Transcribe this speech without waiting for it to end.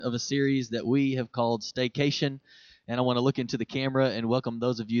of a series that we have called Staycation. And I want to look into the camera and welcome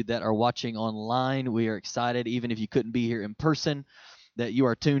those of you that are watching online. We are excited, even if you couldn't be here in person, that you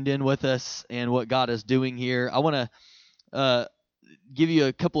are tuned in with us and what God is doing here. I want to give you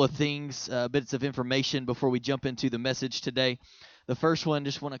a couple of things, bits of information before we jump into the message today. The first one,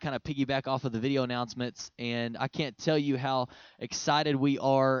 just want to kind of piggyback off of the video announcements, and I can't tell you how excited we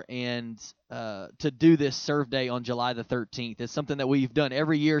are and to do this Serve Day on July the 13th. It's something that we've done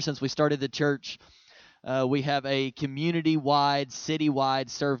every year since we started the church. We have a community-wide, city-wide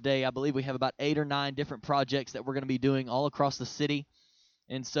Serve Day. I believe we have about 8 or 9 different projects that we're going to be doing all across the city.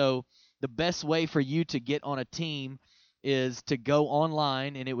 And so the best way for you to get on a team is to go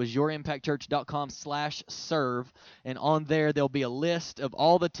online, and it was yourimpactchurch.com/serve, and on there there'll be a list of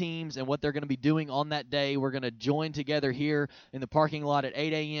all the teams and what they're going to be doing on that day. We're going to join together here in the parking lot at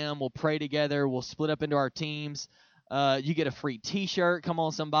 8 a.m. We'll pray together. We'll split up into our teams. You get a free T-shirt. Come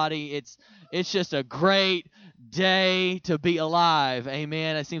on, somebody. It's just a great day to be alive.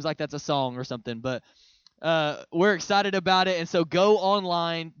 Amen. It seems like that's a song or something, but we're excited about it, and so go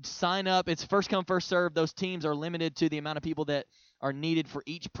online, sign up. It's first come, first serve. Those teams are limited to the amount of people that are needed for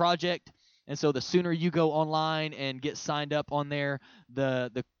each project, and so the sooner you go online and get signed up on there,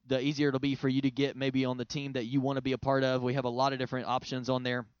 the easier it'll be for you to get maybe on the team that you want to be a part of. We have a lot of different options on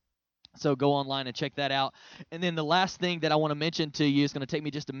there, so go online and check that out. And then the last thing that I want to mention to you is going to take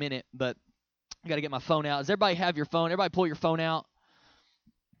me just a minute, but I got to get my phone out. Does everybody have your phone? Everybody pull your phone out.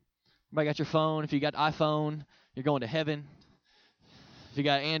 Everybody got your phone? If you got iPhone, you're going to heaven. If you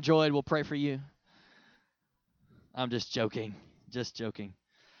got Android, we'll pray for you. I'm just joking. Just joking.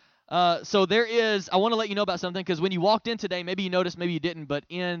 So there is, I want to let you know about something, because when you walked in today, maybe you noticed, maybe you didn't, but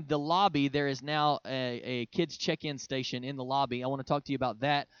in the lobby, there is now a kids check-in station in the lobby. I want to talk to you about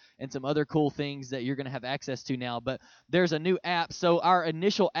that and some other cool things that you're going to have access to now. But there's a new app. So our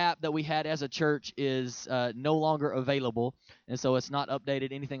initial app that we had as a church is no longer available, and so it's not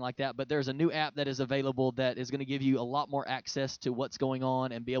updated, anything like that. But there's a new app that is available that is going to give you a lot more access to what's going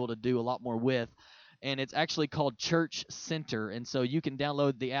on and be able to do a lot more with. And it's actually called Church Center. And so you can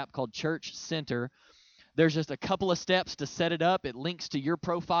download the app called Church Center. There's just a couple of steps to set it up. It links to your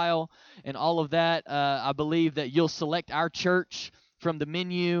profile and all of that. I believe that you'll select our church from the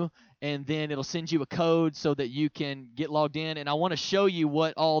menu, and then it'll send you a code so that you can get logged in. And I want to show you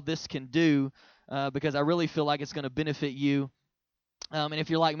what all this can do because I really feel like it's going to benefit you. And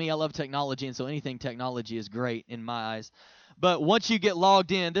if you're like me, I love technology, and so anything technology is great in my eyes. But once you get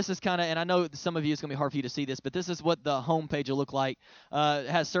logged in, this is kind of, and I know some of you, it's going to be hard for you to see this, but this is what the home page will look like. It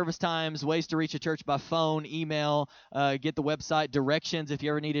has service times, ways to reach a church by phone, email, get the website, directions. If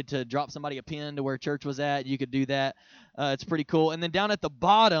you ever needed to drop somebody a pin to where church was at, you could do that. It's pretty cool. And then down at the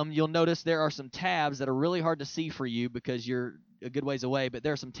bottom, you'll notice there are some tabs that are really hard to see for you because you're a good ways away, but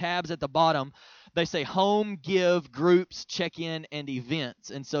there are some tabs at the bottom. They say home, give, groups, check-in, and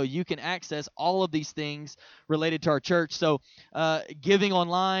events. And so you can access all of these things related to our church. So giving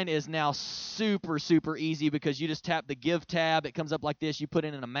online is now super, super easy because you just tap the give tab. It comes up like this. You put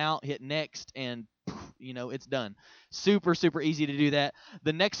in an amount, hit next, and it's done. Super, super easy to do that.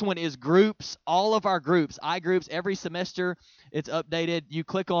 The next one is groups. All of our groups, iGroups, every semester it's updated. You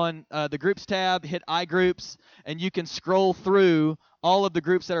click on the groups tab, hit iGroups, and you can scroll through all of the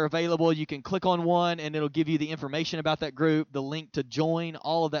groups that are available. You can click on one, and it'll give you the information about that group, the link to join.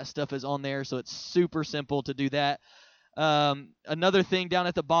 All of that stuff is on there, so it's super simple to do that. Another thing down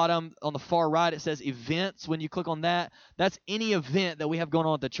at the bottom on the far right, it says events. When you click on that, that's any event that we have going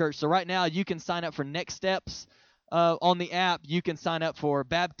on at the church. So right now you can sign up for Next Steps on the app. You can sign up for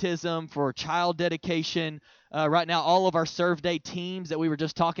baptism, for child dedication. Right now, all of our Serve Day teams that we were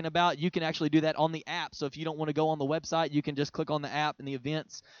just talking about, you can actually do that on the app. So if you don't want to go on the website, you can just click on the app and the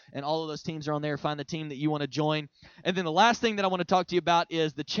events, and all of those teams are on there. Find the team that you want to join. And then the last thing that I want to talk to you about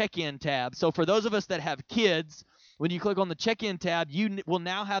is the check-in tab. So for those of us that have kids, when you click on the check-in tab, you will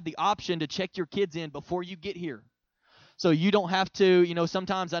now have the option to check your kids in before you get here. So you don't have to,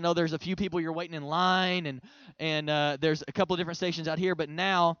 sometimes I know there's a few people you're waiting in line, and there's a couple of different stations out here, but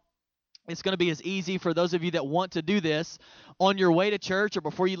now it's going to be as easy for those of you that want to do this on your way to church or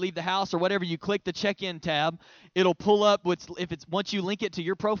before you leave the house or whatever. You click the check-in tab. It'll pull up once you link it to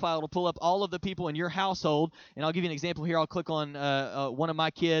your profile, it'll pull up all of the people in your household. And I'll give you an example here. I'll click on one of my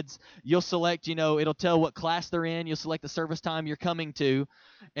kids. You'll select, it'll tell what class they're in. You'll select the service time you're coming to,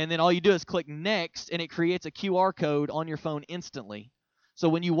 and then all you do is click next, and it creates a QR code on your phone instantly. So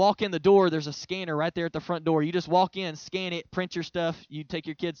when you walk in the door, there's a scanner right there at the front door. You just walk in, scan it, print your stuff, you take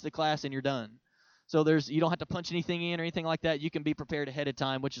your kids to class, and you're done. So you don't have to punch anything in or anything like that. You can be prepared ahead of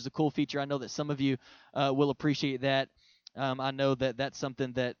time, which is a cool feature. I know that some of you will appreciate that. I know that that's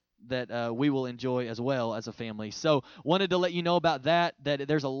something that we will enjoy as well as a family. So wanted to let you know about that, that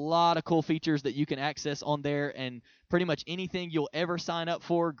there's a lot of cool features that you can access on there, and pretty much anything you'll ever sign up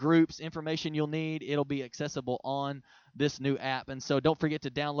for, groups, information you'll need, it'll be accessible on this new app. And so don't forget to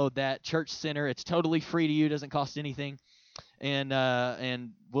download that, Church Center. It's totally free to you, doesn't cost anything.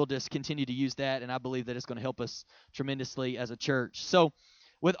 And we'll just continue to use that, and I believe that it's going to help us tremendously as a church. So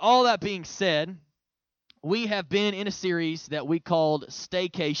with all that being said, we have been in a series that we called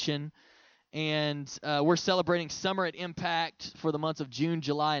Staycation, and we're celebrating Summer at Impact for the months of June,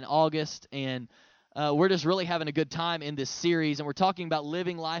 July, and August, and we're just really having a good time in this series, and we're talking about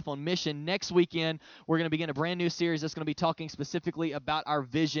living life on mission. Next weekend, we're going to begin a brand new series that's going to be talking specifically about our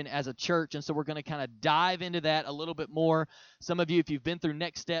vision as a church, and so we're going to kind of dive into that a little bit more. Some of you, if you've been through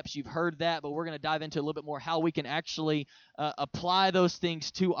Next Steps, you've heard that, but we're going to dive into a little bit more how we can actually apply those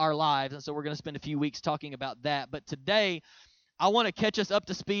things to our lives, and so we're going to spend a few weeks talking about that. But today, I want to catch us up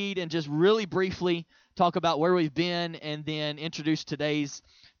to speed and just really briefly talk about where we've been and then introduce today's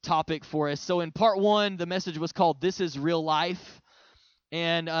topic for us. So in part one, the message was called This is Real Life.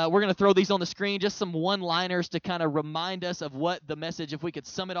 And we're going to throw these on the screen, just some one-liners to kind of remind us of what the message, if we could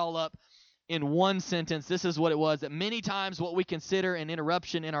sum it all up in one sentence, this is what it was, that many times what we consider an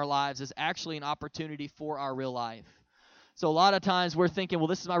interruption in our lives is actually an opportunity for our real life. So a lot of times we're thinking, well,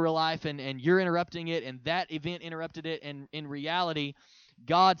 this is my real life, and you're interrupting it, and that event interrupted it, and in reality,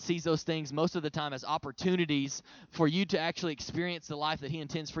 God sees those things most of the time as opportunities for you to actually experience the life that He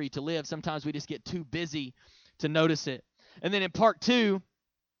intends for you to live. Sometimes we just get too busy to notice it. And then in part two,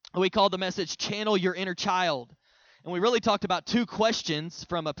 we called the message Channel Your Inner Child. And we really talked about two questions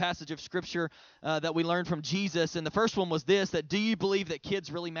from a passage of Scripture that we learned from Jesus. And the first one was this, that do you believe that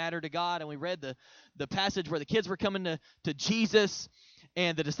kids really matter to God? And we read the passage where the kids were coming to Jesus,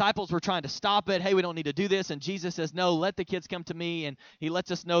 and the disciples were trying to stop it. Hey, we don't need to do this. And Jesus says, no, let the kids come to me. And He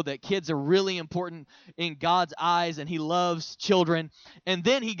lets us know that kids are really important in God's eyes, and He loves children. And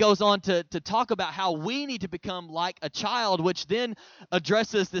then He goes on to talk about how we need to become like a child, which then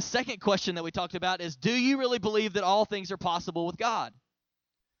addresses the second question that we talked about is, do you really believe that all things are possible with God?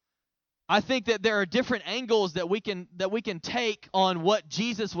 I think that there are different angles that we can take on what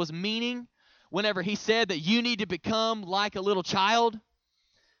Jesus was meaning whenever He said that you need to become like a little child.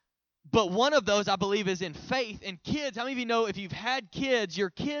 But one of those, I believe, is in faith. And kids, how many of you know if you've had kids, your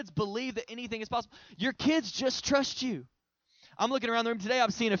kids believe that anything is possible? Your kids just trust you. I'm looking around the room today,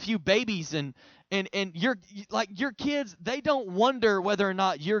 I've seen a few babies, and your kids, they don't wonder whether or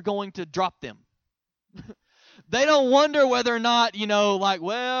not you're going to drop them. They don't wonder whether or not,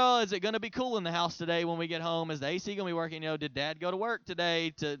 well, is it going to be cool in the house today when we get home? Is the AC going to be working? Did Dad go to work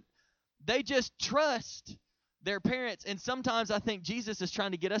today? They just trust their parents. And sometimes I think Jesus is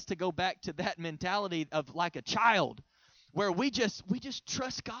trying to get us to go back to that mentality of like a child, where we just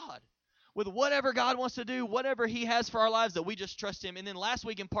trust God with whatever God wants to do, whatever He has for our lives, that we just trust Him. And then last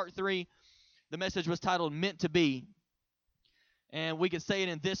week in part 3, the message was titled Meant to Be. And we could say it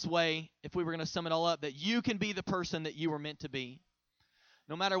in this way, if we were going to sum it all up, that you can be the person that you were meant to be.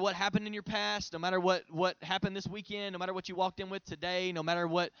 No matter what happened in your past, no matter what happened this weekend, no matter what you walked in with today, no matter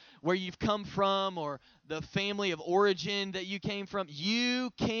where you've come from or the family of origin that you came from, you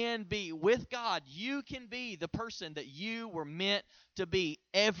can be, with God, you can be the person that you were meant to be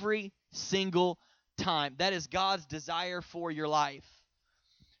every single time. That is God's desire for your life.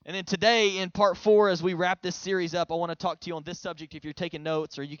 And then today in part 4, as we wrap this series up, I want to talk to you on this subject. If you're taking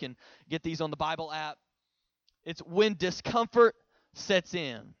notes, or you can get these on the Bible app, it's when discomfort sets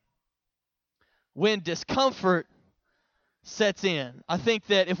in. When discomfort sets in. I think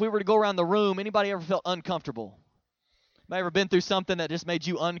that if we were to go around the room, anybody ever felt uncomfortable? Anybody ever been through something that just made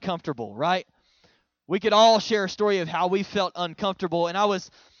you uncomfortable, right? We could all share a story of how we felt uncomfortable, and I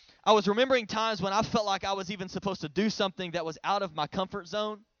was remembering times when I felt like I was even supposed to do something that was out of my comfort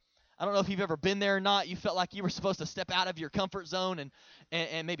zone. I don't know if you've ever been there or not. You felt like you were supposed to step out of your comfort zone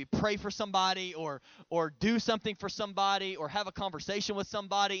and maybe pray for somebody or do something for somebody or have a conversation with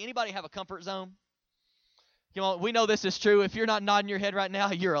somebody. Anybody have a comfort zone? Come on, we know this is true. If you're not nodding your head right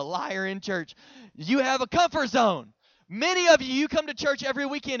now, you're a liar in church. You have a comfort zone. Many of you come to church every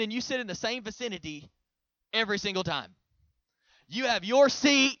weekend and you sit in the same vicinity every single time. You have your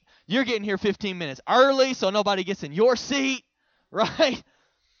seat. You're getting here 15 minutes early so nobody gets in your seat, right?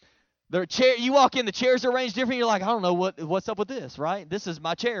 You walk in, the chairs are arranged different. You're like, I don't know what's up with this, right? This is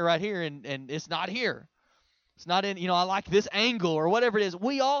my chair right here, and it's not here. It's not in, I like this angle or whatever it is.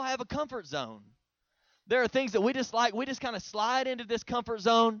 We all have a comfort zone. There are things that we just like. We just kind of slide into this comfort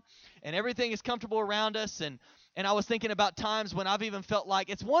zone, and everything is comfortable around us. And And I was thinking about times when I've even felt like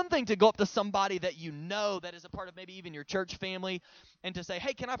it's one thing to go up to somebody that you know that is a part of maybe even your church family and to say,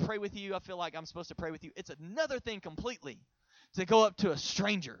 hey, can I pray with you? I feel like I'm supposed to pray with you. It's another thing completely to go up to a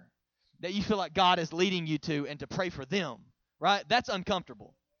stranger that you feel like God is leading you to and to pray for them, right? That's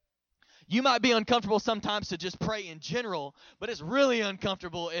uncomfortable. You might be uncomfortable sometimes to just pray in general, but it's really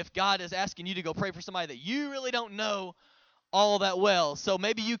uncomfortable if God is asking you to go pray for somebody that you really don't know all that well. So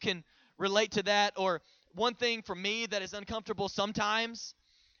maybe you can relate to that. Or one thing for me that is uncomfortable sometimes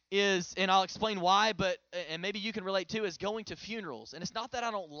is, and I'll explain why, but and maybe you can relate to, is going to funerals. And it's not that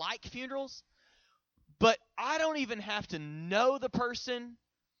I don't like funerals, but I don't even have to know the person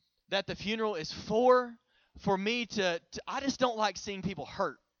that the funeral is for me to I just don't like seeing people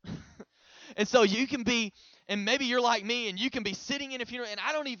hurt. And so you can be, and maybe you're like me, and you can be sitting in a funeral, and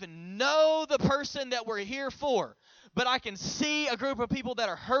I don't even know the person that we're here for, but I can see a group of people that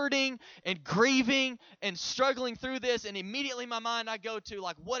are hurting and grieving and struggling through this, and immediately in my mind I go to,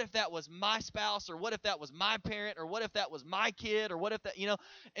 like, what if that was my spouse, or what if that was my parent, or what if that was my kid, or what if that,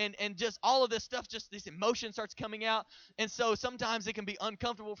 and just all of this stuff, just this emotion starts coming out. And so sometimes it can be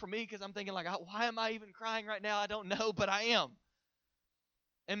uncomfortable for me because I'm thinking, like, why am I even crying right now? I don't know, but I am.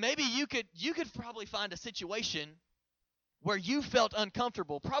 And maybe you could probably find a situation where you felt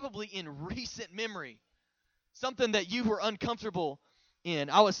uncomfortable, probably in recent memory, something that you were uncomfortable in.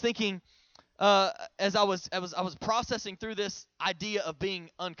 I was thinking, as I was processing through this idea of being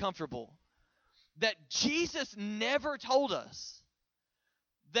uncomfortable, that Jesus never told us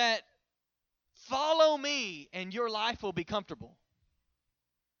that follow me and your life will be comfortable.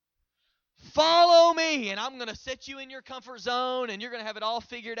 Follow me, and I'm going to set you in your comfort zone, and you're going to have it all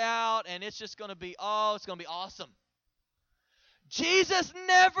figured out, and it's just going to be, it's going to be awesome. Jesus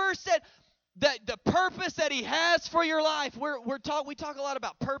never said that the purpose that he has for your life. We talk a lot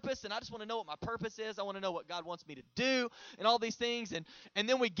about purpose, and I just want to know what my purpose is. I want to know what God wants me to do, and all these things, and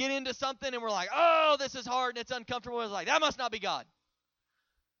then we get into something, and we're like, oh, this is hard, and it's uncomfortable. It's like, that must not be God.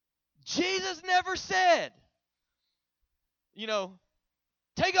 Jesus never said,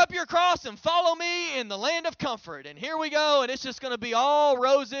 take up your cross and follow me in the land of comfort. And here we go, and it's just going to be all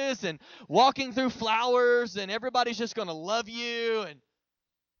roses and walking through flowers, and everybody's just going to love you. And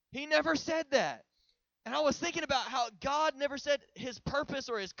he never said that. And I was thinking about how God never said his purpose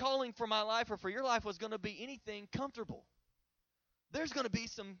or his calling for my life or for your life was going to be anything comfortable. There's going to be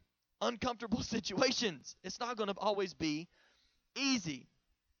some uncomfortable situations. It's not going to always be easy.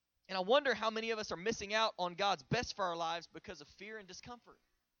 And I wonder how many of us are missing out on God's best for our lives because of fear and discomfort.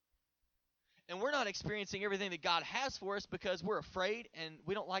 And we're not experiencing everything that God has for us because we're afraid and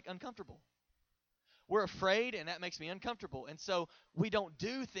we don't like uncomfortable. We're afraid, and that makes me uncomfortable. And so we don't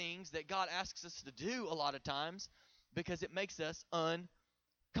do things that God asks us to do a lot of times because it makes us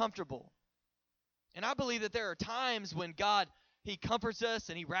uncomfortable. And I believe that there are times when God, he comforts us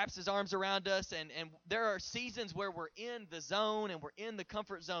and he wraps his arms around us, and there are seasons where we're in the zone and we're in the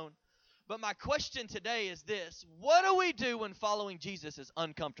comfort zone. But my question today is this: what do we do when following Jesus is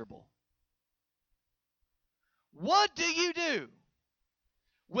uncomfortable? What do you do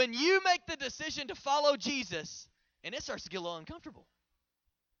when you make the decision to follow Jesus and it starts to get a little uncomfortable?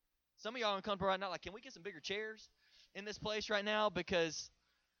 Some of y'all are uncomfortable right now, like, can we get some bigger chairs in this place right now? Because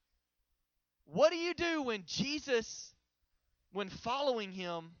what do you do when Jesus, when following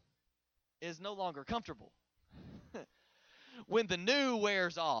him, is no longer comfortable? When the new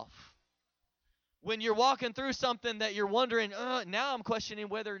wears off. When you're walking through something that you're wondering, now I'm questioning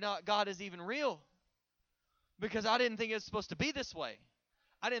whether or not God is even real. Because I didn't think it was supposed to be this way.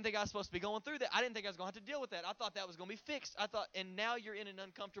 I didn't think I was supposed to be going through that. I didn't think I was going to have to deal with that. I thought that was going to be fixed. And now you're in an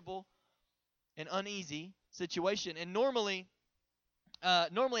uncomfortable and uneasy situation. And normally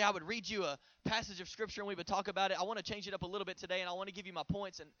I would read you a passage of Scripture and we would talk about it. I want to change it up a little bit today, and I want to give you my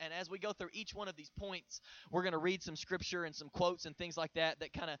points. And as we go through each one of these points, we're going to read some Scripture and some quotes and things like that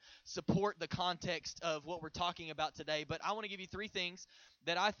kind of support the context of what we're talking about today. But I want to give you 3 things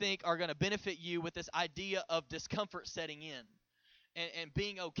that I think are going to benefit you with this idea of discomfort setting in and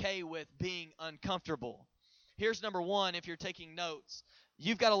being okay with being uncomfortable. Here's number 1, if you're taking notes.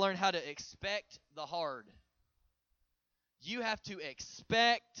 You've got to learn how to expect the hard. You have to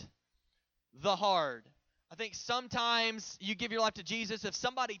expect the hard. I think sometimes you give your life to Jesus. If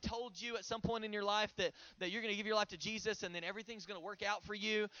somebody told you at some point in your life that you're going to give your life to Jesus and then everything's going to work out for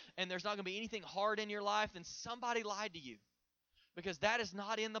you and there's not going to be anything hard in your life, then somebody lied to you, because that is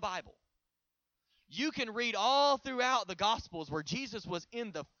not in the Bible. You can read all throughout the Gospels where Jesus was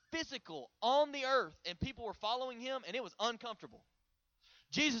in the physical, on the earth, and people were following him, and it was uncomfortable.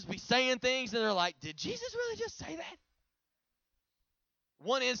 Jesus be saying things, and they're like, did Jesus really just say that?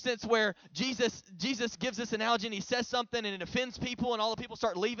 one instance where Jesus gives this analogy and he says something and it offends people and all the people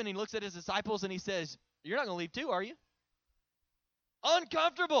start leaving. And he looks at his disciples and he says, "You're not going to leave too, are you?"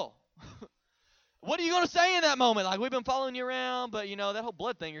 Uncomfortable. What are you going to say in that moment? Like, we've been following you around, but, that whole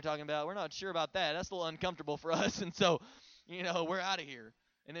blood thing you're talking about, we're not sure about that. That's a little uncomfortable for us. And so, we're out of here.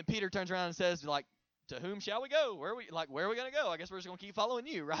 And then Peter turns around and says, like, "To whom shall we go? Where are we going to go? I guess we're just going to keep following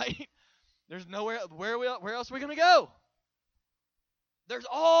you," right? There's nowhere. Where else are we going to go? There's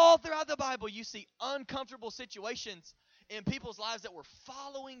all throughout the Bible, you see uncomfortable situations in people's lives that were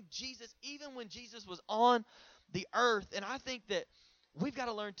following Jesus, even when Jesus was on the earth. And I think that we've got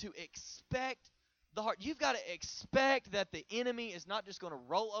to learn to expect the heart. You've got to expect that the enemy is not just going to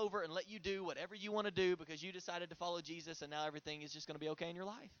roll over and let you do whatever you want to do because you decided to follow Jesus and now everything is just going to be okay in your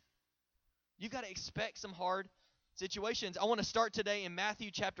life. You've got to expect some hard situations. I want to start today in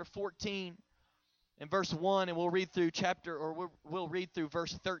Matthew chapter 14 and verse 1, and we'll read through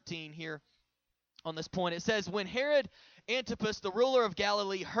verse 13 here on this point. It says, "When Herod Antipas, the ruler of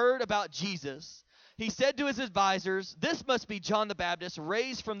Galilee, heard about Jesus, he said to his advisors, 'This must be John the Baptist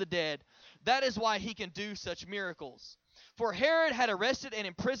raised from the dead. That is why he can do such miracles.' For Herod had arrested and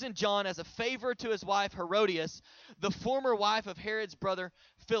imprisoned John as a favor to his wife Herodias, the former wife of Herod's brother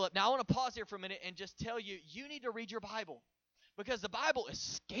Philip." Now I want to pause here for a minute and just tell you, you need to read your Bible. Because the Bible is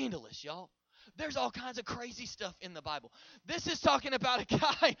scandalous, y'all. There's all kinds of crazy stuff in the Bible. This is talking about a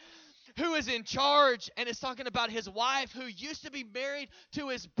guy who is in charge, and it's talking about his wife who used to be married to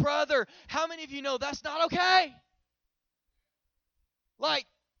his brother. How many of you know that's not okay? Like,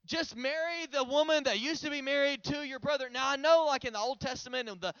 just marry the woman that used to be married to your brother. Now, I know, like in the Old Testament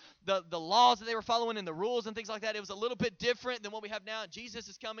and the laws that they were following and the rules and things like that, it was a little bit different than what we have now. Jesus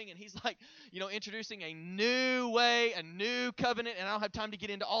is coming, and he's like, introducing a new way, a new covenant, and I don't have time to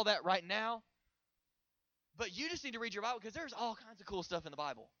get into all that right now. But you just need to read your Bible because there's all kinds of cool stuff in the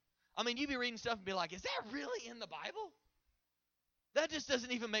Bible. I mean, you'd be reading stuff and be like, is that really in the Bible? That just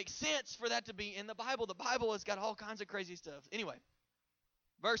doesn't even make sense for that to be in the Bible. The Bible has got all kinds of crazy stuff. Anyway,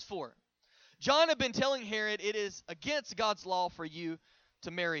 verse 4. "John had been telling Herod, 'It is against God's law for you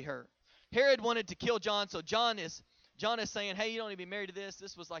to marry her.' Herod wanted to kill John, so John is saying, 'Hey, you don't need to be married to this.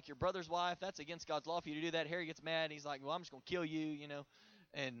 This was like your brother's wife. That's against God's law for you to do that.' Herod gets mad, and he's like, 'Well, I'm just going to kill you,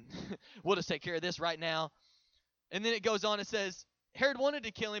 and we'll just take care of this right now.' And then it goes on and says, Herod wanted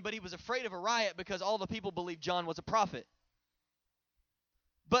to kill him, but he was afraid of a riot because all the people believed John was a prophet.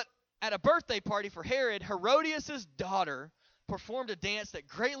 But at a birthday party for Herod, Herodias' daughter performed a dance that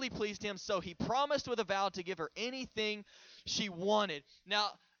greatly pleased him, so he promised with a vow to give her anything she wanted."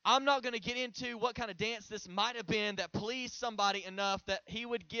 Now, I'm not going to get into what kind of dance this might have been that pleased somebody enough that he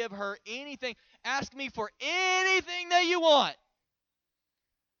would give her anything. Ask me for anything that you want,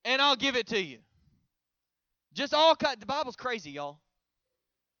 and I'll give it to you. Just all kind. The Bible's crazy, y'all.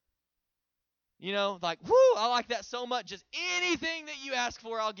 Like, whoo, I like that so much. Just anything that you ask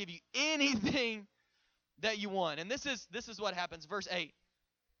for, I'll give you anything that you want. And this is what happens. Verse 8.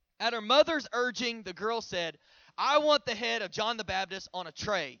 "At her mother's urging, the girl said, 'I want the head of John the Baptist on a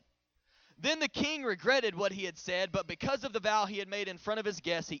tray.' Then the king regretted what he had said, but because of the vow he had made in front of his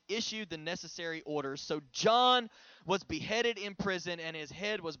guests, he issued the necessary orders. So John was beheaded in prison, and his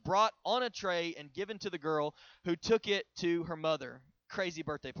head was brought on a tray and given to the girl, who took it to her mother." Crazy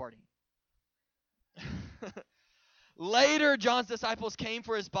birthday party. "Later, John's disciples came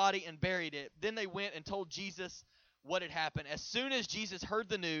for his body and buried it. Then they went and told Jesus what had happened. As soon as Jesus heard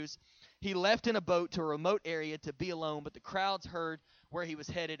the news, he left in a boat to a remote area to be alone, but the crowds heard where he was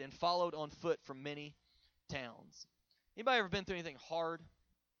headed and followed on foot from many towns." Anybody ever been through anything hard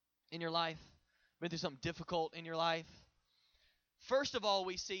in your life? Been through something difficult in your life? First of all,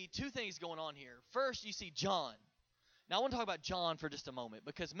 we see two things going on here. First, you see John. Now, I want to talk about John for just a moment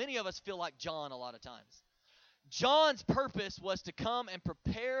because many of us feel like John a lot of times. John's purpose was to come and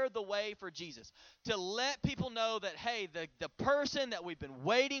prepare the way for Jesus, to let people know that, hey, the person that we've been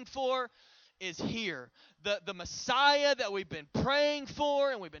waiting for is here. The Messiah that we've been praying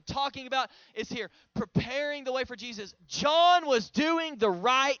for and we've been talking about is here, preparing the way for Jesus. John was doing the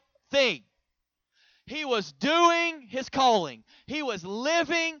right thing. He was doing his calling. He was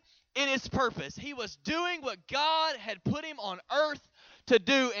living in his purpose. He was doing what God had put him on earth to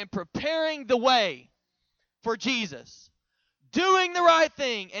do and preparing the way for Jesus. Doing the right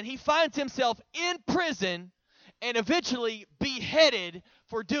thing, and he finds himself in prison and eventually beheaded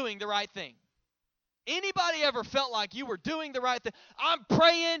for doing the right thing. Anybody ever felt like you were doing the right thing? I'm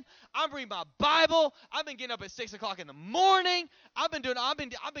praying. I'm reading my Bible. I've been getting up at 6 o'clock in the morning. I've been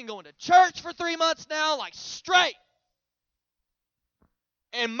going to church for 3 months now, like straight.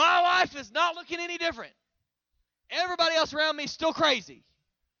 And my life is not looking any different. Everybody else around me is still crazy.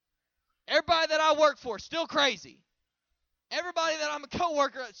 Everybody that I work for, still crazy. Everybody that I'm a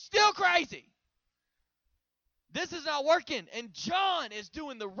coworker, still crazy. This is not working. And John is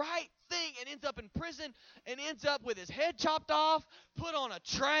doing the right thing and ends up in prison and ends up with his head chopped off, put on a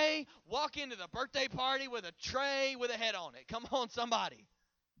tray, walk into the birthday party with a tray with a head on it. Come on, somebody.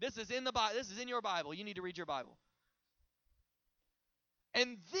 This is in the Bible. This is in your Bible. You need to read your Bible.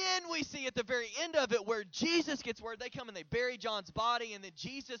 And then we see at the very end of it where Jesus gets word. They come and they bury John's body, and then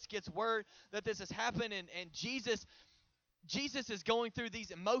Jesus gets word that this has happened, and Jesus is going through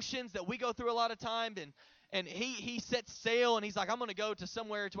these emotions that we go through a lot of time, and he sets sail, and he's like, I'm going to go to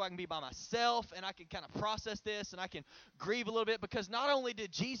somewhere to where I can be by myself, and I can kind of process this, and I can grieve a little bit, because not only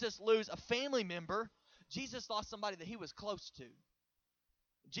did Jesus lose a family member, Jesus lost somebody that he was close to.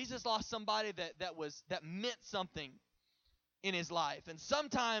 Jesus lost somebody that meant something in his life. And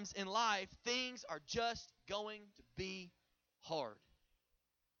sometimes in life, things are just going to be hard.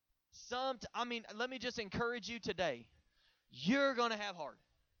 Let me just encourage you today. You're going to have hard.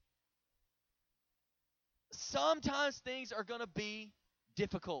 Sometimes things are going to be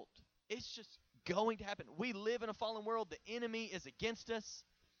difficult. It's just going to happen. We live in a fallen world. The enemy is against us.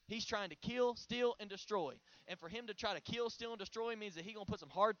 He's trying to kill, steal, and destroy. And for him to try to kill, steal, and destroy means that he's going to put some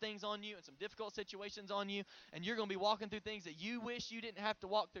hard things on you and some difficult situations on you, and you're going to be walking through things that you wish you didn't have to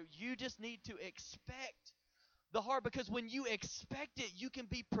walk through. You just need to expect the hard, because when you expect it, you can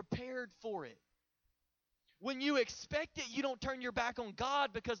be prepared for it. When you expect it, you don't turn your back on God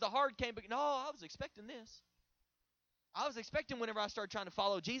because the hard came. But no, I was expecting this. I was expecting whenever I started trying to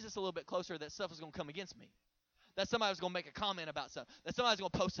follow Jesus a little bit closer that stuff was going to come against me. That somebody was going to make a comment about something. That somebody's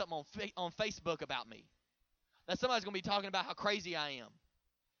going to post something on Facebook about me. That somebody's going to be talking about how crazy I am.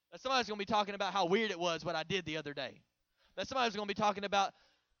 That somebody's going to be talking about how weird it was what I did the other day. That somebody's going to be talking about,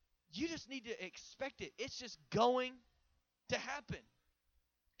 you just need to expect it. It's just going to happen.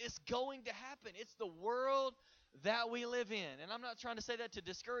 It's going to happen. It's the world that we live in. And I'm not trying to say that to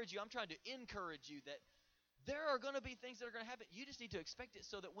discourage you. I'm trying to encourage you that there are going to be things that are going to happen. You just need to expect it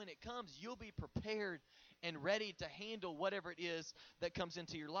so that when it comes, you'll be prepared and ready to handle whatever it is that comes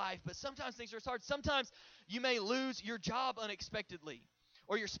into your life. But sometimes things are hard. Sometimes you may lose your job unexpectedly,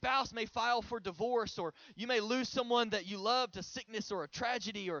 or your spouse may file for divorce, or you may lose someone that you love to sickness or a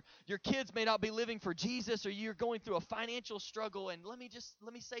tragedy, or your kids may not be living for Jesus, or you're going through a financial struggle. And let me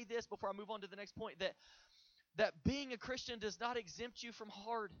say this before I move on to the next point, that being a Christian does not exempt you from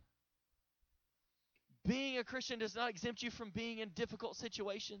hard. Being a Christian does not exempt you from being in difficult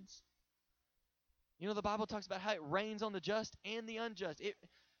situations. You know, the Bible talks about how it rains on the just and the unjust.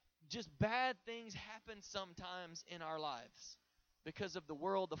 Just bad things happen sometimes in our lives because of the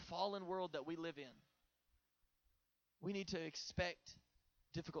world, the fallen world that we live in. We need to expect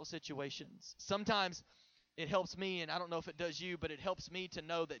difficult situations. Sometimes it helps me, and I don't know if it does you, but it helps me to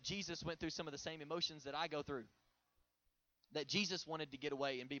know that Jesus went through some of the same emotions that I go through. That Jesus wanted to get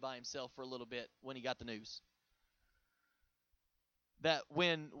away and be by himself for a little bit when he got the news. That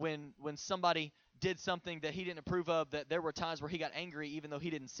when somebody did something that he didn't approve of, that there were times where he got angry even though he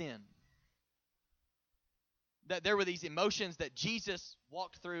didn't sin. That there were these emotions that Jesus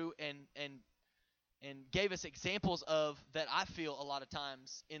walked through and gave us examples of that I feel a lot of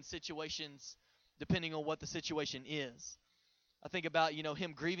times in situations depending on what the situation is. I think about,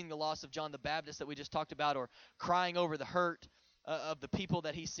 him grieving the loss of John the Baptist that we just talked about, or crying over the hurt of the people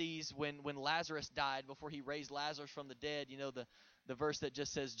that he sees when Lazarus died before he raised Lazarus from the dead. The verse that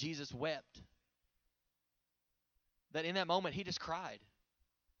just says Jesus wept. That in that moment he just cried.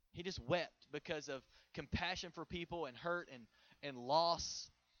 He just wept because of compassion for people and hurt and loss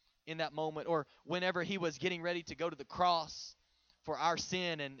in that moment. Or whenever he was getting ready to go to the cross for our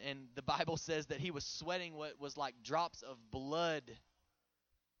sin, and the Bible says that he was sweating what was like drops of blood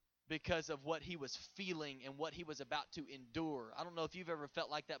because of what he was feeling and what he was about to endure. I don't know if you've ever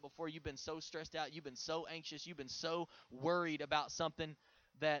felt like that before. You've been so stressed out, you've been so anxious, you've been so worried about something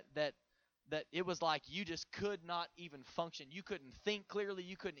that it was like you just could not even function. You couldn't think clearly,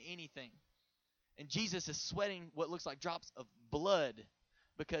 you couldn't anything. And Jesus is sweating what looks like drops of blood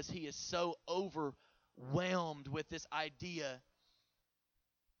because he is so overwhelmed with this idea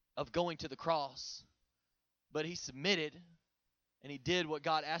of going to the cross. But he submitted and he did what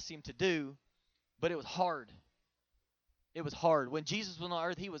God asked him to do, but it was hard. It was hard. When Jesus was on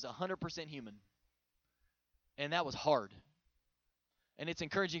earth, he was 100% human. And that was hard. And it's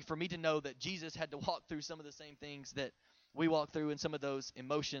encouraging for me to know that Jesus had to walk through some of the same things that we walk through, and some of those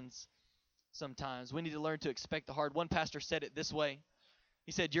emotions sometimes. We need to learn to expect the hard. One pastor said it this way.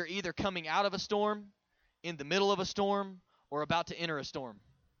 He said, you're either coming out of a storm, in the middle of a storm, or about to enter a storm.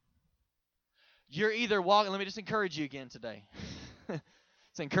 You're either walking, let me just encourage you again today.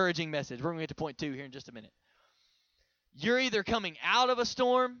 It's an encouraging message. We're going to get to point 2 here in just a minute. You're either coming out of a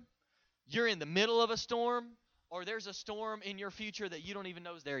storm, you're in the middle of a storm, or there's a storm in your future that you don't even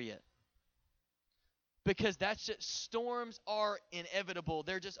know is there yet. Because that's just, storms are inevitable.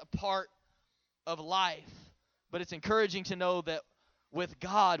 They're just a part of life. But it's encouraging to know that with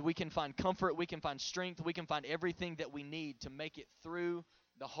God, we can find comfort, we can find strength, we can find everything that we need to make it through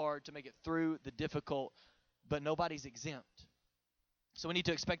the hard, to make it through the difficult, but nobody's exempt. So we need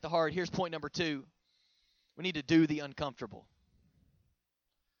to expect the hard. Here's point number 2. We need to do the uncomfortable.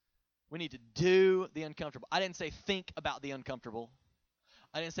 We need to do the uncomfortable. I didn't say think about the uncomfortable.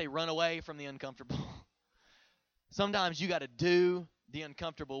 I didn't say run away from the uncomfortable. Sometimes you got to do the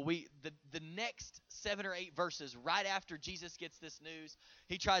uncomfortable. The next 7 or 8 verses, right after Jesus gets this news,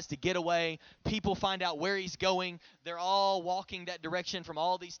 he tries to get away. People find out where he's going. They're all walking that direction from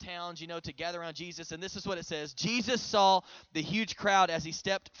all these towns, to gather around Jesus. And this is what it says. Jesus saw the huge crowd as he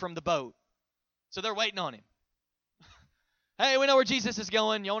stepped from the boat. So they're waiting on him. Hey, we know where Jesus is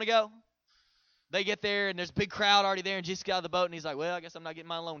going. You want to go? They get there, and there's a big crowd already there, and Jesus got out of the boat, and he's like, well, I guess I'm not getting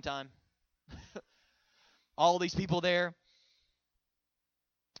my alone time. All these people there.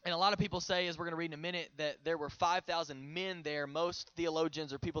 And a lot of people say, as we're going to read in a minute, that there were 5,000 men there. Most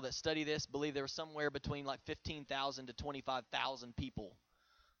theologians or people that study this believe there were somewhere between like 15,000 to 25,000 people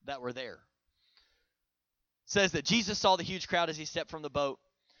that were there. It says that Jesus saw the huge crowd as he stepped from the boat,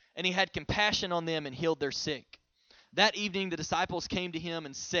 and he had compassion on them and healed their sick. That evening the disciples came to him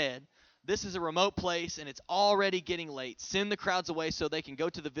and said, this is a remote place and it's already getting late. Send the crowds away so they can go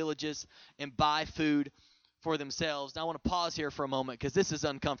to the villages and buy food for themselves. Now I want to pause here for a moment because this is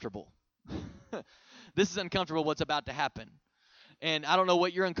uncomfortable. This is uncomfortable what's about to happen. And I don't know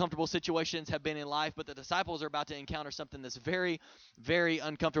what your uncomfortable situations have been in life, but the disciples are about to encounter something that's very, very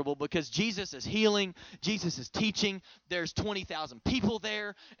uncomfortable because Jesus is healing, Jesus is teaching. There's 20,000 people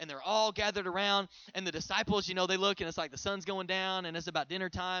there, and they're all gathered around. And the disciples, they look, and it's like the sun's going down, and it's about dinner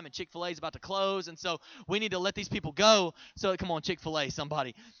time, and Chick-fil-A is about to close. And so we need to let these people go. So come on, Chick-fil-A,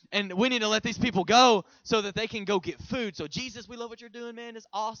 somebody. And we need to let these people go so that they can go get food. So Jesus, we love what you're doing, man. It's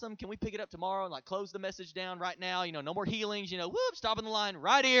awesome. Can we pick it up tomorrow and close the message down right now? No more healings. Whoop, stop in the line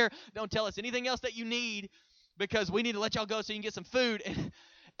right here. Don't tell us anything else that you need because we need to let y'all go so you can get some food.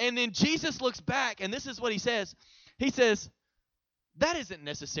 And then Jesus looks back, and this is what he says. He says, that isn't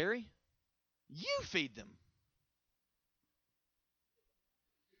necessary. You feed them.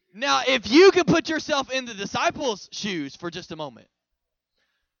 Now, if you could put yourself in the disciples' shoes for just a moment.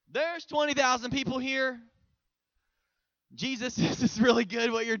 There's 20,000 people here. Jesus, this is really good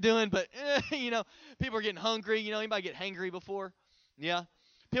what you're doing, but, people are getting hungry. Anybody get hangry before? Yeah.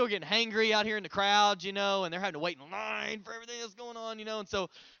 People are getting hangry out here in the crowds, and they're having to wait in line for everything that's going on, and so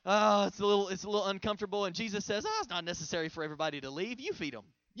it's a little uncomfortable. And Jesus says, it's not necessary for everybody to leave. You feed them.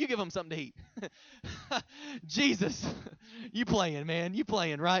 You give them something to eat. Jesus, you playing, man. You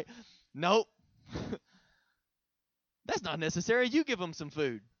playing, right? Nope. That's not necessary. You give them some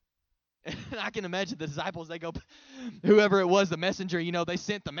food. And I can imagine the disciples, they go, whoever it was, the messenger, they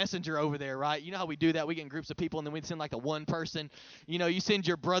sent the messenger over there, right? You know how we do that? We get in groups of people, and then we send the one person. You send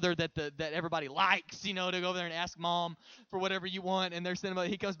your brother that everybody likes, to go over there and ask mom for whatever you want, and they're sending him.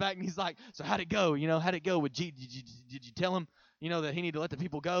 He comes back, and he's like, so how'd it go? How'd it go with G? Did you tell him, that he need to let the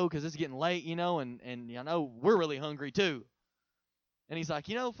people go because it's getting late, and I know we're really hungry too. And he's like,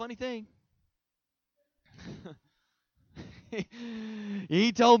 funny thing.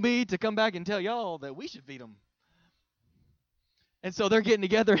 He told me to come back and tell y'all that we should feed them. And so they're getting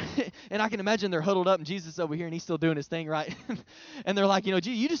together, and I can imagine they're huddled up, and Jesus is over here, and he's still doing his thing, right? And they're like, you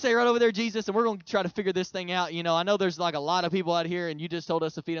just stay right over there, Jesus, and we're going to try to figure this thing out. I know there's a lot of people out here, and you just told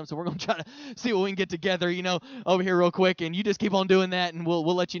us to feed them, so we're going to try to see what we can get together, over here real quick, and you just keep on doing that, and we'll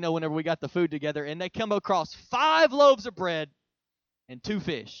let you know whenever we got the food together. And they come across 5 loaves of bread and 2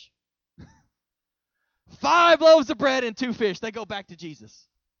 fish. 5 loaves of bread and 2 fish. They go back to Jesus.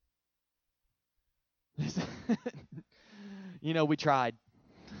 We tried.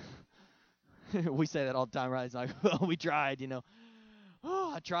 We say that all the time, right? It's like, well, we tried,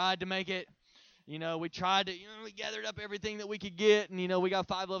 I tried to make it. We tried to, we gathered up everything that we could get, and, we got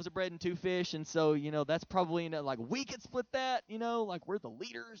 5 loaves of bread and 2 fish, and so, that's probably, we could split that, we're the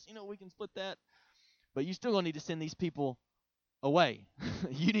leaders, we can split that. But you still going to need to send these people away.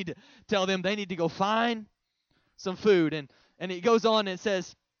 You need to tell them they need to go find some food. And it goes on and it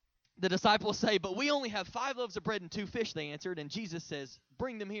says, the disciples say, but we only have 5 loaves of bread and 2 fish, they answered. And Jesus says,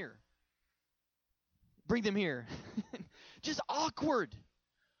 bring them here. Bring them here. Just awkward.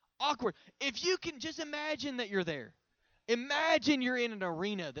 If you can just imagine that you're there. Imagine you're in an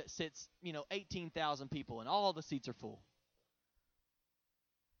arena that sits, 18,000 people and all the seats are full.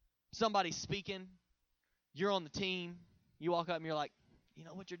 somebody's speaking, you're on the team, you walk up and you're like,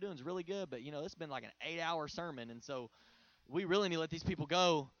 what you're doing is really good, but it's been like an 8-hour sermon, and so we really need to let these people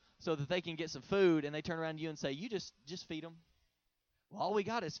go so that they can get some food. And they turn around to you and say, you just feed them. Well, all we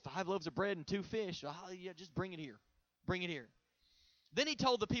got is 5 loaves of bread and 2 fish. Yeah, just bring it here. Bring it here. Then he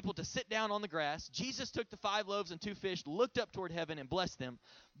told the people to sit down on the grass. Jesus took the 5 loaves and 2 fish, looked up toward heaven, and blessed them.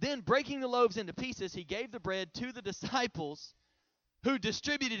 Then, breaking the loaves into pieces, he gave the bread to the disciples, who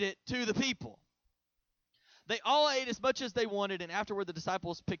distributed it to the people. They all ate as much as they wanted, and afterward the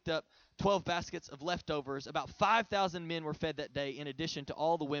disciples picked up 12 baskets of leftovers. About 5,000 men were fed that day, in addition to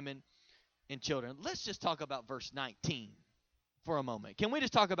all the women and children. Let's just talk about verse 19 for a moment. Can we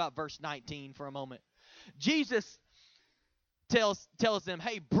just talk about verse 19 for a moment? Jesus tells them,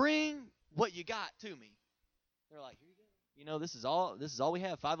 hey, bring what you got to me. They're like, here you go. This is all we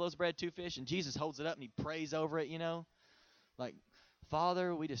have. 5 loaves of bread, 2 fish. And Jesus holds it up and he prays over it, like,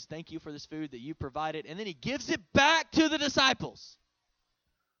 Father, we just thank you for this food that you provided. And then he gives it back to the disciples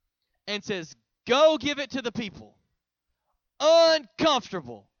and says, go give it to the people.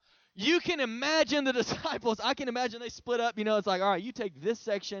 Uncomfortable. You can imagine the disciples. I can imagine they split up. It's like, all right, you take this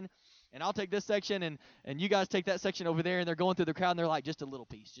section and I'll take this section, and you guys take that section over there. And they're going through the crowd and they're like, just a little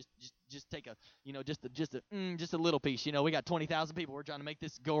piece. Just take a, just a little piece. We got 20,000 people. We're trying to make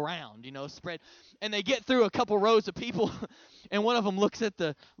this go around, spread. And they get through a couple rows of people, and one of them looks at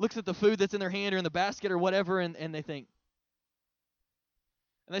the food that's in their hand or in the basket or whatever, and they think,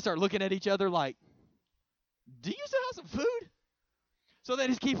 and they start looking at each other like, do you still have some food? So they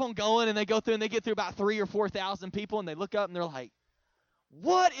just keep on going, and they go through, and they get through about 3,000 or 4,000 people, and they look up and they're like,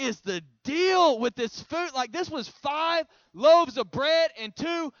 what is the deal with this food? Like, this was 5 loaves of bread and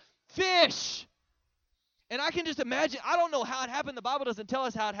 2 fish. And I can just imagine, I don't know how it happened. The Bible doesn't tell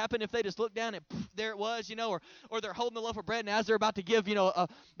us how it happened, if they just looked down and there it was, or they're holding the loaf of bread, and as they're about to give,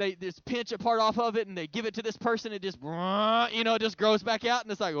 they just pinch a part off of it and they give it to this person, it just, it just grows back out,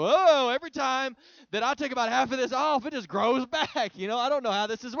 and it's like, whoa, every time that I take about half of this off, it just grows back. I don't know how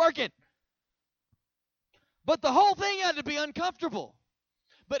this is working. But the whole thing had to be uncomfortable.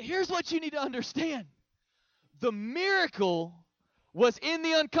 But here's what you need to understand. The miracle was in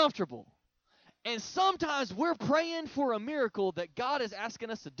the uncomfortable. And sometimes we're praying for a miracle that God is asking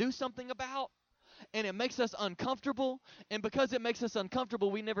us to do something about, and it makes us uncomfortable. And because it makes us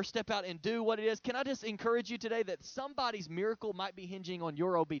uncomfortable, we never step out and do what it is. Can I just encourage you today that somebody's miracle might be hinging on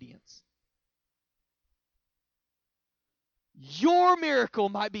your obedience? Your miracle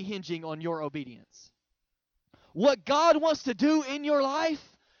might be hinging on your obedience. What God wants to do in your life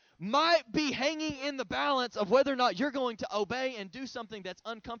might be hanging in the balance of whether or not you're going to obey and do something that's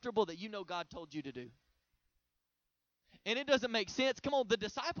uncomfortable that God told you to do. And it doesn't make sense. Come on, the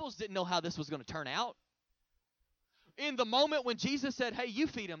disciples didn't know how this was going to turn out. In the moment when Jesus said, hey, you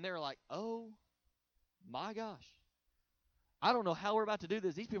feed them, they were like, oh my gosh. I don't know how we're about to do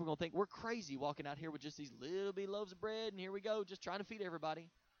this. These people are going to think we're crazy walking out here with just these little bitty loaves of bread, and here we go, just trying to feed everybody.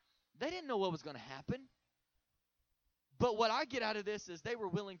 They didn't know what was going to happen. But what I get out of this is they were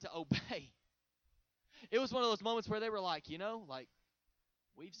willing to obey. It was one of those moments where they were like,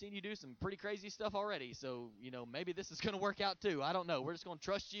 we've seen you do some pretty crazy stuff already, so, maybe this is going to work out too. I don't know. We're just going to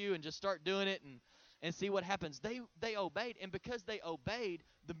trust you and just start doing it and see what happens. They obeyed, and because they obeyed,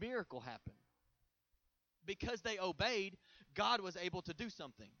 the miracle happened. Because they obeyed, God was able to do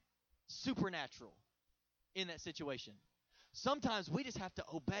something supernatural in that situation. Sometimes we just have to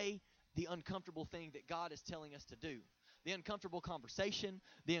obey the uncomfortable thing that God is telling us to do. The uncomfortable conversation,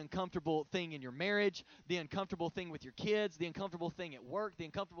 the uncomfortable thing in your marriage, the uncomfortable thing with your kids, the uncomfortable thing at work, the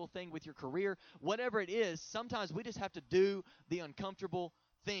uncomfortable thing with your career, whatever it is, sometimes we just have to do the uncomfortable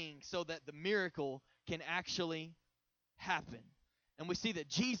thing so that the miracle can actually happen. And we see that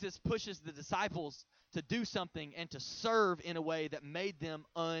Jesus pushes the disciples to do something and to serve in a way that made them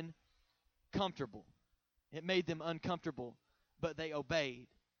uncomfortable. It made them uncomfortable, but they obeyed.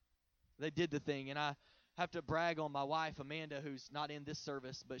 They did the thing, and I have to brag on my wife, Amanda, who's not in this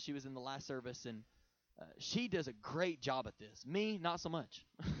service, but she was in the last service, and she does a great job at this. Me, not so much.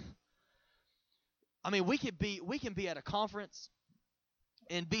 I mean, we can be at a conference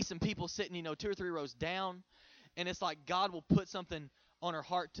and be some people sitting, 2 or 3 rows down, and it's like God will put something on her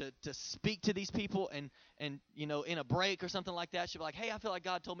heart to speak to these people, and in a break or something like that, she'll be like, hey, I feel like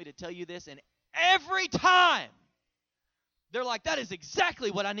God told me to tell you this, and every time they're like, that is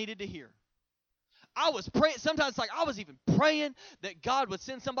exactly what I needed to hear. I was praying, sometimes like I was even praying that God would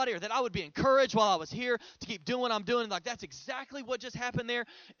send somebody, or that I would be encouraged while I was here to keep doing what I'm doing. Like, that's exactly what just happened there.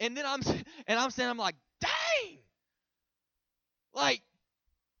 And then I'm like, dang! Like,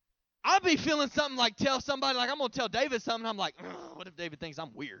 I'd be feeling something like tell somebody, like I'm going to tell David something. I'm like, what if David thinks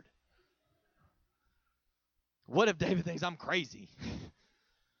I'm weird? What if David thinks I'm crazy?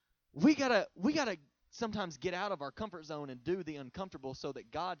 We gotta sometimes get out of our comfort zone and do the uncomfortable so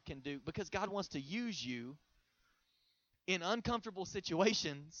that God can do, because God wants to use you in uncomfortable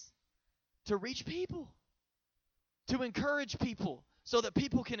situations to reach people, to encourage people, so that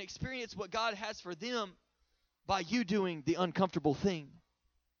people can experience what God has for them by you doing the uncomfortable thing.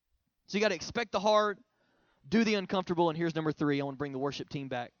 So you got to expect the hard, do the uncomfortable, and here's number 3. I want to bring the worship team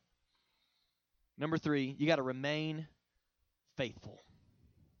back. Number 3, you got to remain faithful.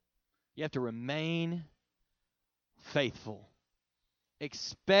 You have to remain faithful.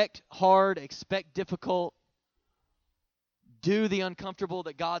 Expect hard, expect difficult. Do the uncomfortable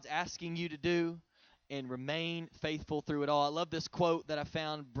that God's asking you to do, and remain faithful through it all. I love this quote that I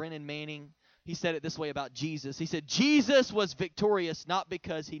found, Brennan Manning. He said it this way about Jesus. He said, Jesus was victorious not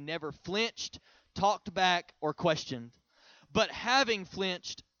because he never flinched, talked back, or questioned, but having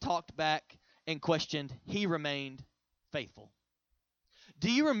flinched, talked back, and questioned, he remained faithful.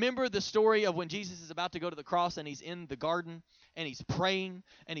 Do you remember the story of when Jesus is about to go to the cross and he's in the garden and he's praying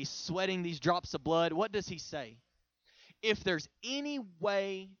and he's sweating these drops of blood? What does he say? If there's any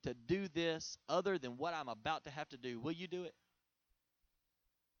way to do this other than what I'm about to have to do, will you do it?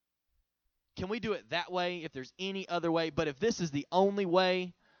 Can we do it that way if there's any other way? But if this is the only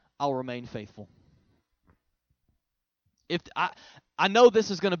way, I'll remain faithful. If I know this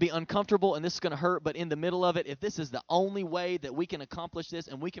is going to be uncomfortable and this is going to hurt, but in the middle of it, if this is the only way that we can accomplish this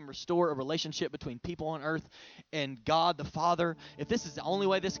and we can restore a relationship between people on earth and God the Father, if this is the only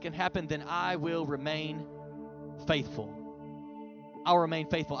way this can happen, then I will remain faithful. I'll remain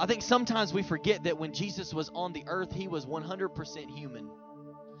faithful. I think sometimes we forget that when Jesus was on the earth, he was 100% human.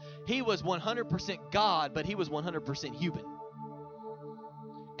 He was 100% God, but he was 100% human.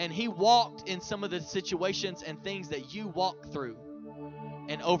 And he walked in some of the situations and things that you walked through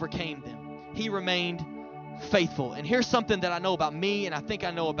and overcame them. He remained faithful. And here's something that I know about me, and I think I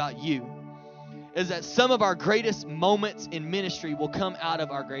know about you, is that some of our greatest moments in ministry will come out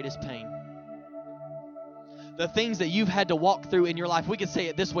of our greatest pain. The things that you've had to walk through in your life, we can say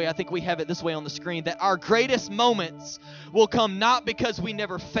it this way, I think we have it this way on the screen, that our greatest moments will come not because we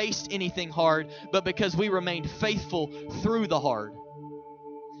never faced anything hard, but because we remained faithful through the hard.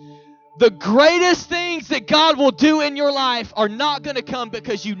 The greatest things that God will do in your life are not going to come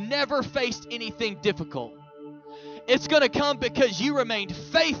because you never faced anything difficult. It's going to come because you remained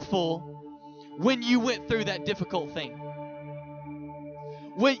faithful when you went through that difficult thing.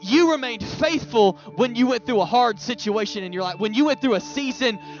 When you remained faithful when you went through a hard situation in your life, when you went through a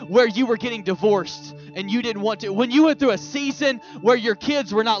season where you were getting divorced and you didn't want to, when you went through a season where your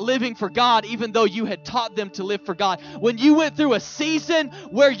kids were not living for God even though you had taught them to live for God, when you went through a season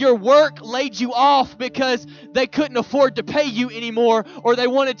where your work laid you off because they couldn't afford to pay you anymore or they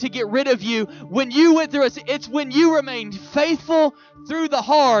wanted to get rid of you, when you went through it's when you remained faithful through the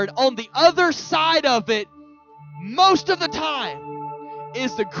hard. On the other side of it, most of the time,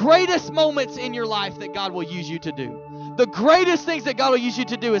 is the greatest moments in your life that God will use you to do. The greatest things that God will use you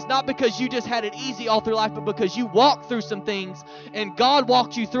to do is not because you just had it easy all through life, but because you walked through some things and God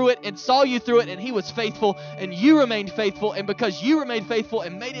walked you through it and saw you through it and He was faithful and you remained faithful, and because you remained faithful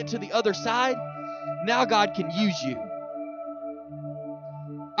and made it to the other side, now God can use you.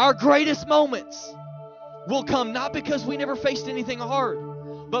 Our greatest moments will come not because we never faced anything hard,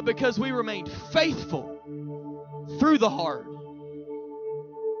 but because we remained faithful through the hard.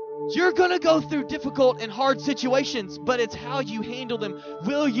 You're going to go through difficult and hard situations, but it's how you handle them.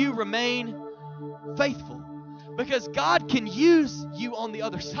 Will you remain faithful? Because God can use you on the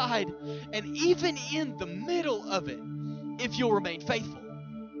other side, and even in the middle of it, if you'll remain faithful.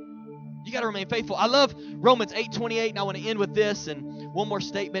 You got to remain faithful. I love Romans 8:28, and I want to end with this and one more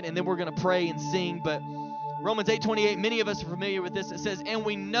statement, and then we're going to pray and sing. But Romans 8:28, many of us are familiar with this. It says, "And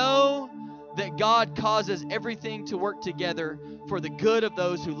we know that God causes everything to work together for the good of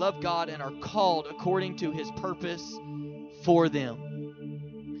those who love God and are called according to His purpose for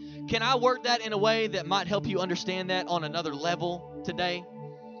them." Can I word that in a way that might help you understand that on another level today?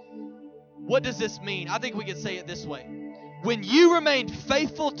 What does this mean? I think we can say it this way. When you remain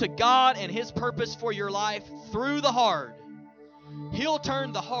faithful to God and His purpose for your life through the hard, He'll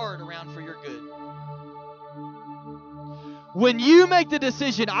turn the hard around for your good. When you make the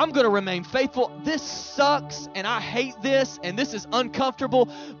decision, I'm going to remain faithful, this sucks and I hate this and this is uncomfortable,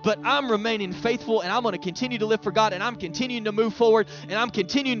 but I'm remaining faithful and I'm going to continue to live for God, and I'm continuing to move forward, and I'm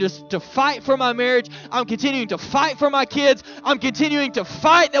continuing to fight for my marriage. I'm continuing to fight for my kids. I'm continuing to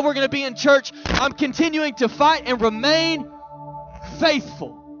fight that we're going to be in church. I'm continuing to fight and remain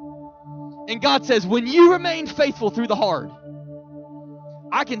faithful. And God says, when you remain faithful through the hard,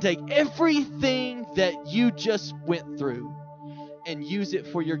 I can take everything that you just went through and use it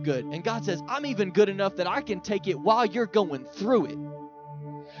for your good. And God says, I'm even good enough that I can take it while you're going through it.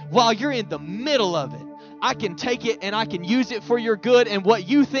 While you're in the middle of it, I can take it and I can use it for your good. And what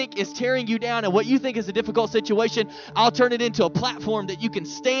you think is tearing you down and what you think is a difficult situation, I'll turn it into a platform that you can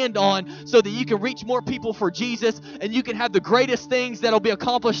stand on so that you can reach more people for Jesus, and you can have the greatest things that'll be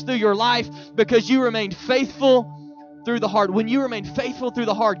accomplished through your life because you remained faithful through the hard. When you remain faithful through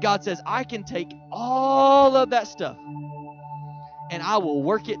the hard, God says, I can take all of that stuff and I will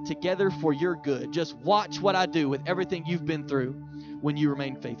work it together for your good. Just watch what I do with everything you've been through when you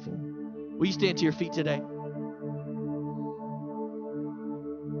remain faithful. Will you stand to your feet today?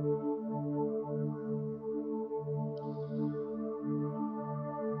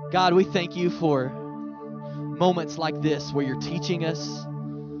 God, we thank you for moments like this where you're teaching us.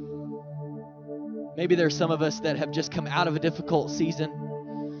 Maybe there's some of us that have just come out of a difficult season.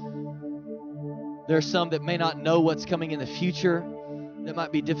 There are some that may not know what's coming in the future that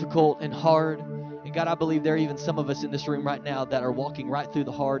might be difficult and hard. And God, I believe there are even some of us in this room right now that are walking right through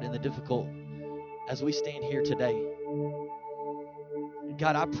the hard and the difficult as we stand here today. And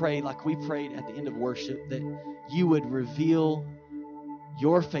God, I pray like we prayed at the end of worship that you would reveal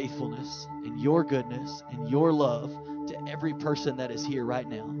your faithfulness and your goodness and your love to every person that is here right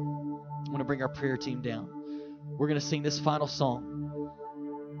now. I'm going to bring our prayer team down. We're going to sing this final song.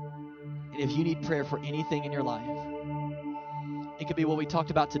 And if you need prayer for anything in your life, it could be what we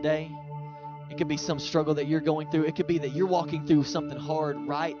talked about today. It could be some struggle that you're going through. It could be that you're walking through something hard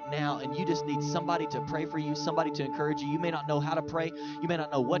right now and you just need somebody to pray for you, somebody to encourage you. You may not know how to pray. You may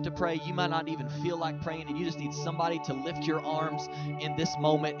not know what to pray. You might not even feel like praying, and you just need somebody to lift your arms in this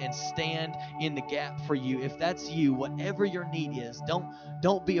moment and stand in the gap for you. If that's you, whatever your need is,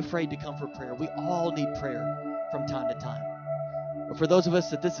 don't be afraid to come for prayer. We all need prayer from time to time. But for those of us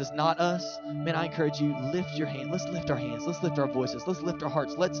that this is not us, man, I encourage you, lift your hand. Let's lift our hands. Let's lift our voices. Let's lift our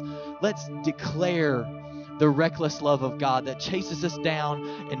hearts. Let's declare the reckless love of God that chases us down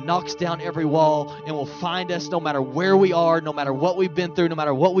and knocks down every wall and will find us no matter where we are, no matter what we've been through, no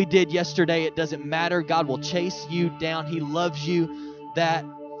matter what we did yesterday. It doesn't matter. God will chase you down. He loves you that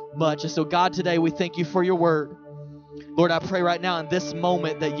much. And so, God, today we thank you for your word. Lord, I pray right now in this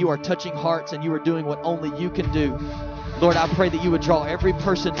moment that you are touching hearts and you are doing what only you can do. Lord, I pray that you would draw every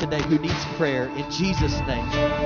person today who needs prayer in Jesus' name.